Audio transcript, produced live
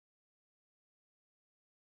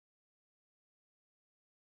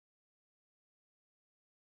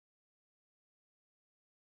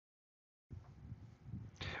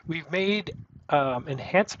We've made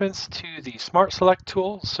enhancements to the Smart Select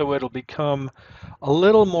tool so it'll become a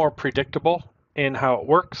little more predictable in how it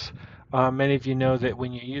works. Many of you know that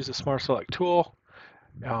when you use the Smart Select tool,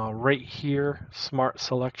 right here, Smart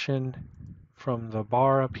Selection from the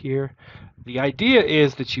bar up here, the idea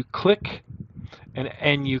is that you click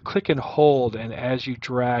and you click and hold, and as you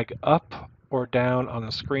drag up or down on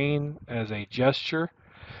the screen as a gesture,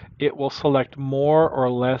 it will select more or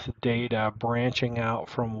less data branching out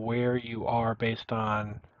from where you are based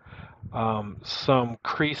on some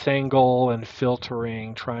crease angle and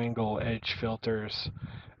filtering, triangle edge filters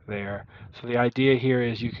there. So the idea here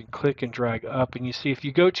is you can click and drag up, and you see if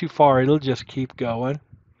you go too far, it'll just keep going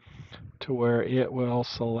to where it will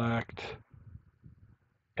select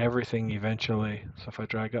everything eventually. So if I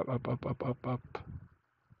drag up, up, up, up, up, up,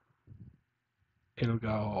 it'll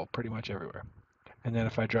go pretty much everywhere. And then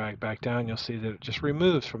if I drag back down, you'll see that it just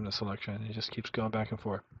removes from the selection. It just keeps going back and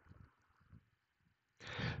forth.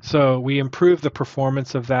 So we improve the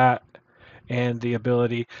performance of that and the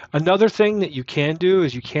ability. Another thing that you can do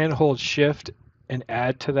is you can hold shift and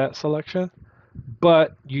add to that selection,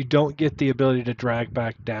 but you don't get the ability to drag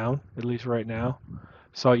back down, at least right now.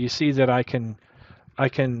 So you see that I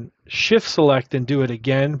can shift select and do it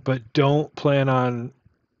again, but don't plan on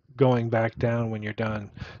going back down when you're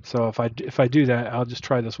done. So if I do that, I'll just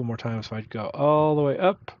try this one more time. So I'd go all the way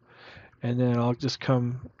up, and then I'll just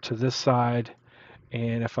come to this side.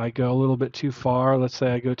 And if I go a little bit too far, let's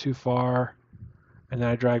say I go too far, and then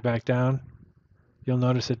I drag back down, you'll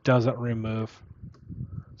notice it doesn't remove.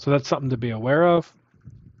 So that's something to be aware of.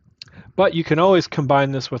 But you can always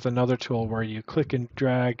combine this with another tool where you click and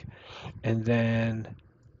drag, and then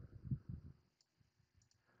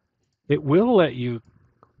it will let you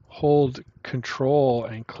hold control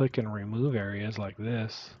and click and remove areas like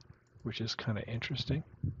this, which is kind of interesting.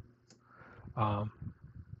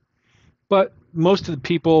 But most of the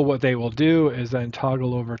people, what they will do is then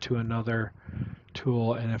toggle over to another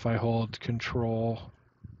tool, and if I hold control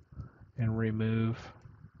and remove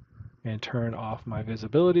and turn off my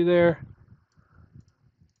visibility there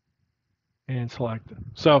and select it.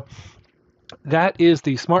 So that is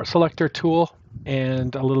the Smart Selector tool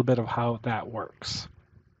and a little bit of how that works.